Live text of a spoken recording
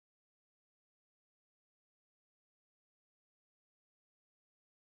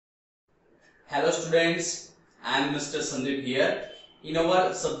Hello students, I am Mr. Sandeep here. In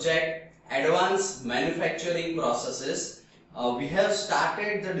our subject Advanced Manufacturing Processes, we have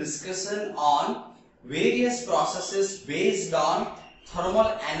started the discussion on various processes based on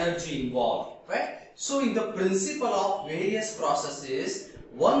thermal energy involved, right? So in the principle of various processes,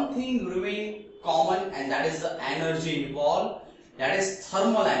 one thing remains common, and that is the energy involved, that is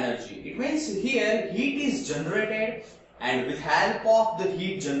thermal energy. It means here heat is generated, and with help of the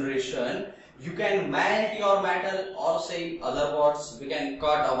heat generation you can melt your metal, or say in other words we can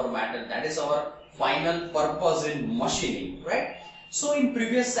cut our metal. That is our final purpose in machining, right? So in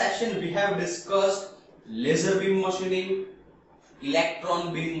previous session we have discussed laser beam machining,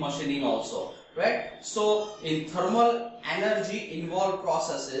 electron beam machining also, right? So in thermal energy involved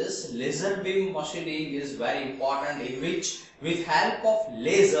processes, laser beam machining is very important, in which with help of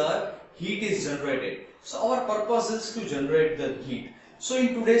laser heat is generated. So our purpose is to generate the heat. So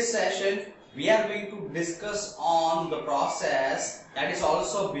in today's session we are going to discuss on the process that is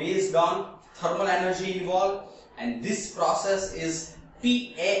also based on thermal energy involved, and this process is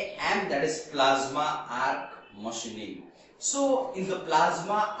PAM, that is plasma arc machining. So in the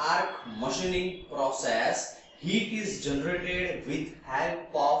plasma arc machining process, heat is generated with help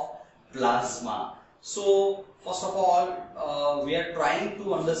of plasma. So first of all, we are trying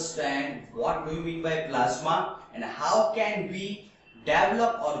to understand what do you mean by plasma and how can we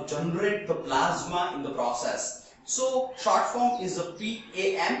develop or generate the plasma in the process. So short form is the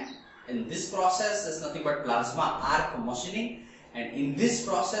PAM, and this process is nothing but plasma arc machining, and in this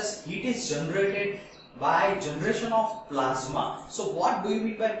process heat is generated by generation of plasma. So what do you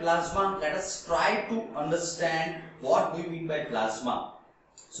mean by plasma? Let us try to understand what do you mean by plasma.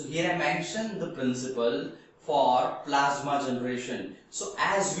 So here I mentioned the principle for plasma generation. So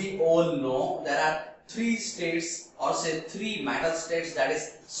as we all know, there are three states, or say three metal states, that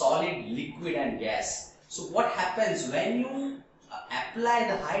is solid, liquid and gas. So what happens when you apply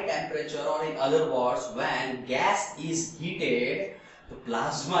the high temperature, or in other words when gas is heated, the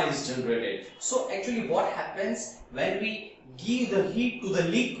plasma is generated. So actually what happens when we give the heat to the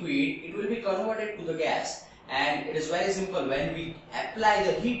liquid, it will be converted to the gas, and it is very simple. When we apply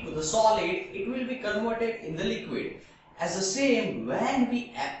the heat to the solid, it will be converted in the liquid. As the same, when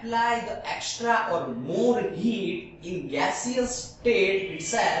we apply the extra or more heat in gaseous state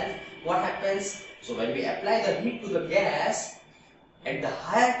itself, what happens? So when we apply the heat to the gas at the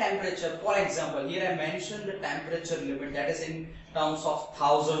higher temperature, for example, here I mentioned the temperature limit, that is in terms of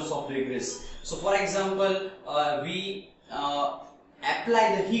thousands of degrees. So for example, we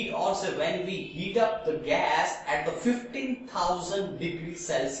apply the heat, or say when we heat up the gas at the 15,000 degrees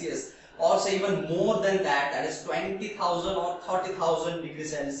Celsius, or say even more than that, that is 20,000 or 30,000 degrees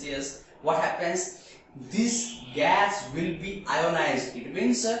Celsius, what happens? This gas will be ionized. It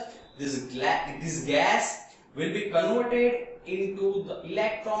means this gas will be converted into the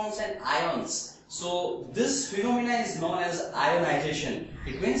electrons and ions. So this phenomena is known as ionization.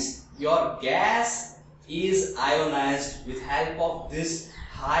 It means your gas is ionized with help of this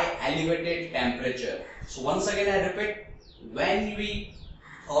high elevated temperature. So once again I repeat, when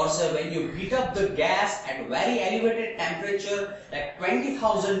you heat up the gas at very elevated temperature like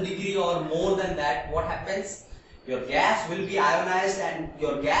 20,000 degree or more than that, what happens? Your gas will be ionized and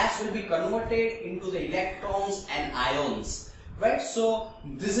your gas will be converted into the electrons and ions, right? So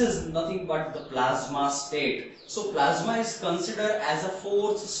this is nothing but the plasma state. So plasma is considered as a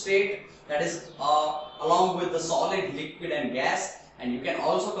fourth state, that is along with the solid, liquid and gas, and you can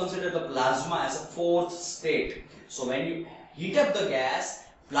also consider the plasma as a fourth state. So when you heat up the gas,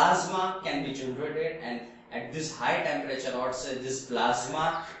 plasma can be generated, and at this high temperature, or say this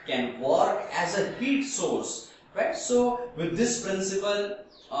plasma can work as a heat source, right? So with this principle,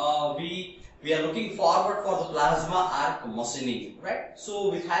 we are looking forward for the plasma arc machining, right?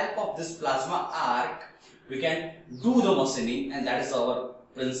 So with help of this plasma arc, we can do the machining, and that is our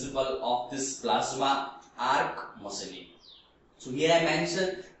principle of this plasma arc machining. So here I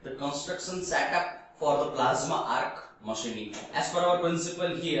mentioned the construction setup for the plasma arc machining. As per our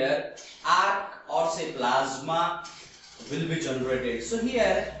principle here, arc, or say plasma, will be generated. So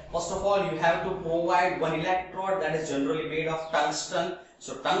here first of all you have to provide one electrode that is generally made of tungsten.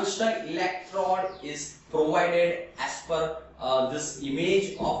 So tungsten electrode is provided as per this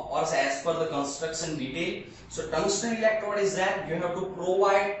image of, or say as per the construction detail. So tungsten electrode is that you have to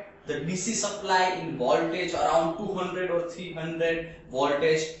provide the DC supply in voltage around 200 or 300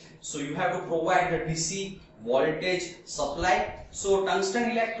 voltage. So you have to provide the DC voltage supply. So tungsten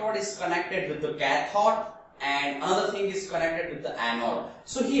electrode is connected with the cathode, and another thing is connected with the anode.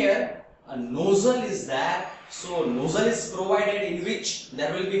 So here a nozzle is there. So nozzle is provided in which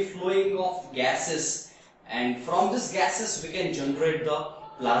there will be flowing of gases, and from these gases we can generate the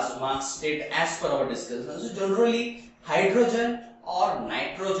plasma state as per our discussion. So generally hydrogen or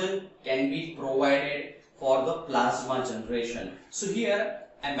nitrogen can be provided for the plasma generation. So here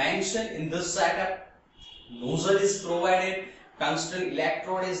I mentioned in this setup, nozzle is provided, tungsten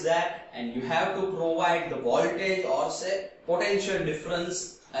electrode is there, and you have to provide the voltage or say potential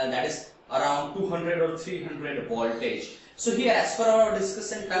difference, that is around 200 or 300 voltage. So here as per our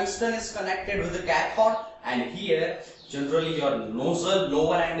discussion, tungsten is connected with the cathode, and here generally your nozzle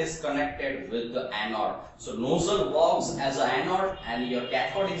lower end is connected with the anode. So nozzle works as an anode and your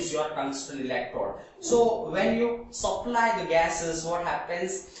cathode is your tungsten electrode. So when you supply the gases, what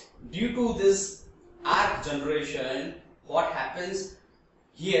happens due to this arc generation, what happens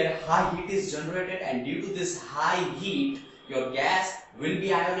here, high heat is generated, and due to this high heat your gas will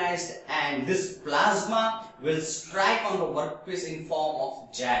be ionized and this plasma will strike on the workpiece in form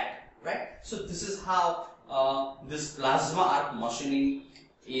of jet, right? So this is how this plasma arc machining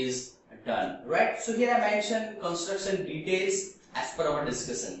is done, right? So here I mentioned construction details as per our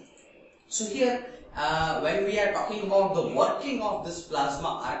discussion. So here when we are talking about the working of this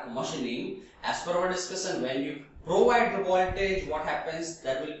plasma arc machining, as per our discussion, when you provide the voltage, what happens,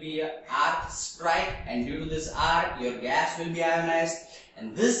 there will be an arc strike, and due to this arc your gas will be ionized,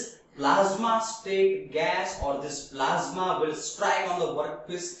 and this plasma state gas or this plasma will strike on the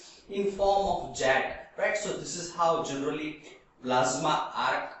workpiece in form of jet, right? So this is how generally plasma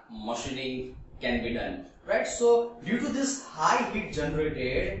arc machining can be done, right? So due to this high heat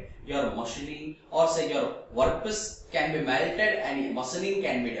generated, your machining or say your workpiece can be melted and machining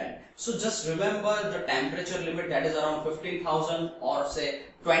can be done. So just remember the temperature limit, that is around 15,000 or say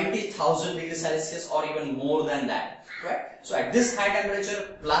 20,000 degrees Celsius or even more than that, right? So at this high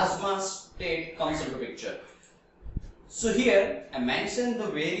temperature plasma state comes into picture. So here I mentioned the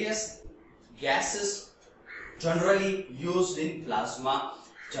various gases generally used in plasma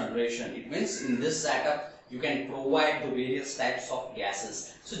generation. It means in this setup you can provide the various types of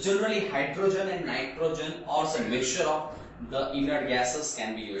gases. So generally hydrogen and nitrogen or some mixture of the inert gases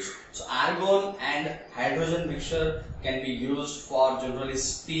can be used. So argon and hydrogen mixture can be used for generally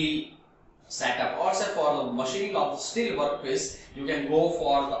steel setup, or say for the machining of the steel workpiece you can go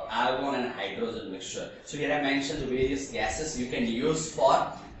for the argon and hydrogen mixture. So here I mentioned the various gases you can use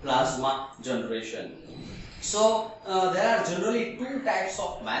for plasma generation. So there are generally two types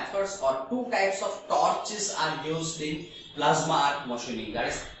of methods or two types of torches are used in plasma arc machining, that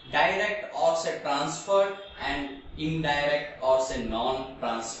is direct or say transferred and indirect or say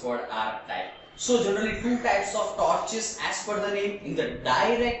non-transferred arc type. So generally two types of torches as per the name. In the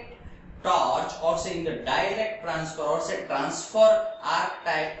direct torch or say in the direct transfer or say transfer arc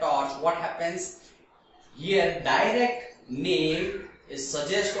type torch, what happens here, direct name is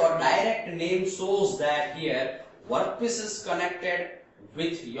suggest or direct name shows that here workpiece is connected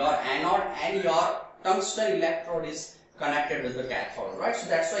with your anode and your tungsten electrode is connected with the cathode, right? So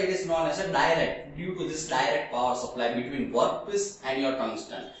that's why it is known as a direct, due to this direct power supply between workpiece and your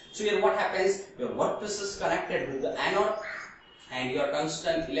tungsten. So here what happens, your workpiece is connected with the anode and your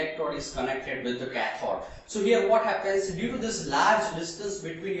tungsten electrode is connected with the cathode. So here what happens, due to this large distance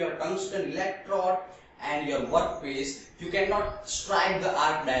between your tungsten electrode and your workpiece, you cannot strike the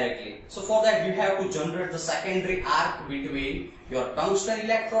arc directly. So for that you have to generate the secondary arc between your tungsten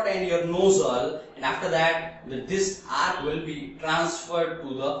electrode and your nozzle, and after that this arc will be transferred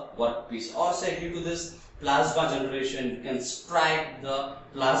to the workpiece, or say due to this plasma generation you can strike the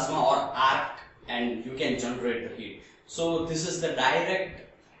plasma or arc and you can generate the heat. So this is the direct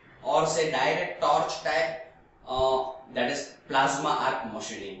or say direct torch type, that is plasma arc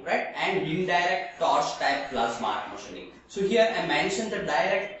machining, right? And indirect torch type plasma arc machining. So here I mentioned the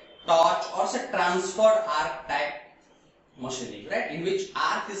direct torch or say transferred arc type machining, right? In which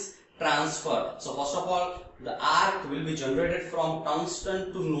arc is transferred. So first of all the arc will be generated from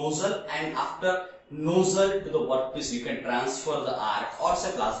tungsten to nozzle, and after nozzle to the workpiece you can transfer the arc or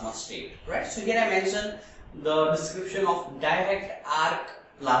say plasma state, right? So here I mentioned the description of direct arc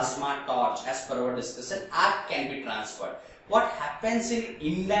plasma torch. As per our discussion, arc can be transferred. What happens in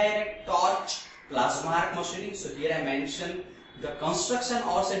indirect torch plasma arc machining? So here I mentioned the construction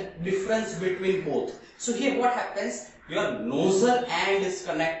or say difference between both. So here what happens, your nozzle end is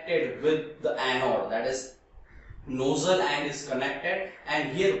connected with the anode, that is nozzle end is connected,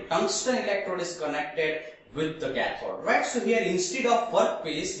 and here tungsten electrode is connected with the cathode, right? So here instead of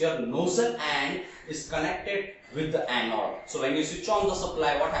workpiece, your nozzle end is connected with the anode. So when you switch on the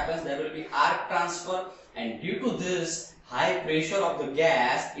supply, what happens, there will be arc transfer, and due to this high pressure of the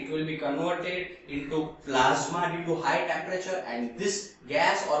gas, it will be converted into plasma due to high temperature, and this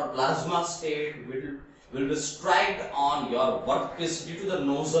gas or plasma state will be struck on your workpiece due to the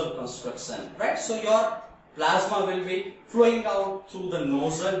nozzle construction, right? So your plasma will be flowing out through the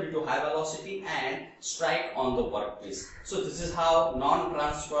nozzle due to high velocity and strike on the workpiece. So this is how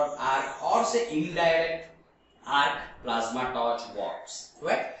non-transfer arc or say indirect arc plasma torch works,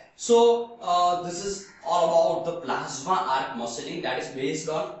 right? So this is all about the plasma arc machining, that is based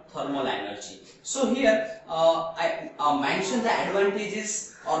on thermal energy. So here I mentioned the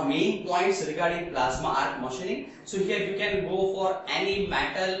advantages or main points regarding plasma arc machining. So here you can go for any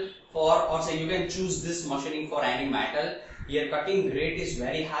metal or say you can choose this machining for any metal. Here cutting rate is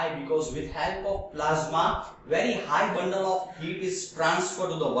very high because with help of plasma, very high bundle of heat is transferred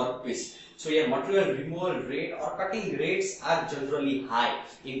to the workpiece. So here material removal rate or cutting rates are generally high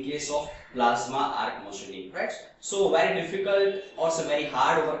in case of plasma arc machining, right? So very difficult or so very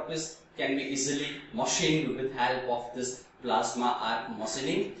hard workpiece can be easily machined with help of this plasma arc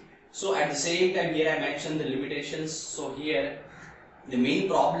machining. So at the same time here I mentioned the limitations. So here the main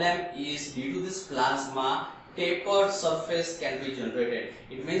problem is due to this plasma, tapered surface can be generated.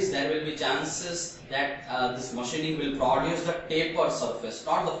 It means there will be chances that this machining will produce the tapered surface,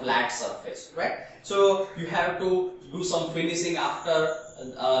 not the flat surface, right? So you have to do some finishing after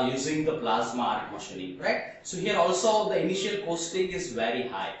using the plasma arc machining, right? So here also the initial costing is very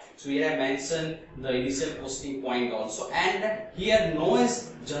high. So here I mentioned the initial costing point also, and here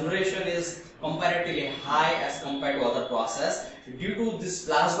noise generation is comparatively high as compared to other process. Due to this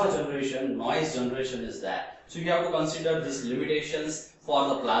plasma generation, noise generation is there. So you have to consider these limitations for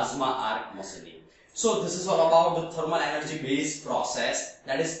the plasma arc machining. So this is all about the thermal energy based process,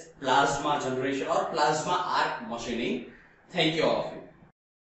 that is plasma generation or plasma arc machining. Thank you all of you.